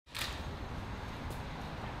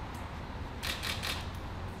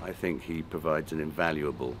I think he provides an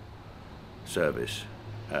invaluable service,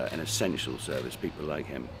 an essential service, people like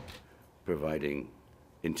him, providing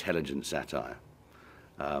intelligent satire.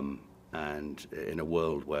 And in a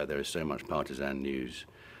world where there is so much partisan news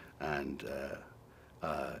and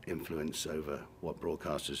influence over what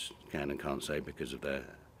broadcasters can and can't say because of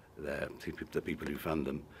the people who fund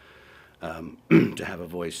them, to have a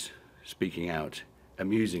voice speaking out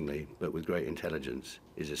amusingly but with great intelligence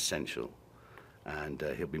is essential, and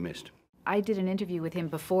he'll be missed. I did an interview with him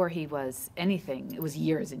before he was anything. It was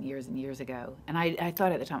years and years and years ago. And I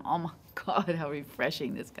thought at the time, oh my God, how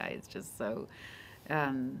refreshing this guy is, just so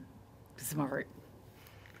smart.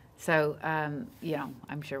 So, you know,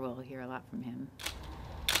 I'm sure we'll hear a lot from him.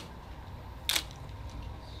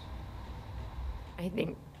 I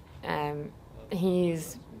think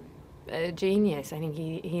he's a genius. I think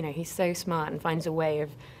he's so smart and finds a way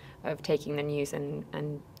of taking the news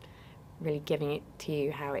and really giving it to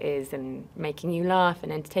you how it is and making you laugh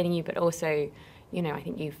and entertaining you, but also, you know, I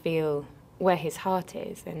think you feel where his heart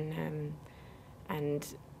is and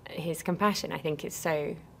his compassion, I think, is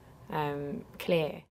so clear.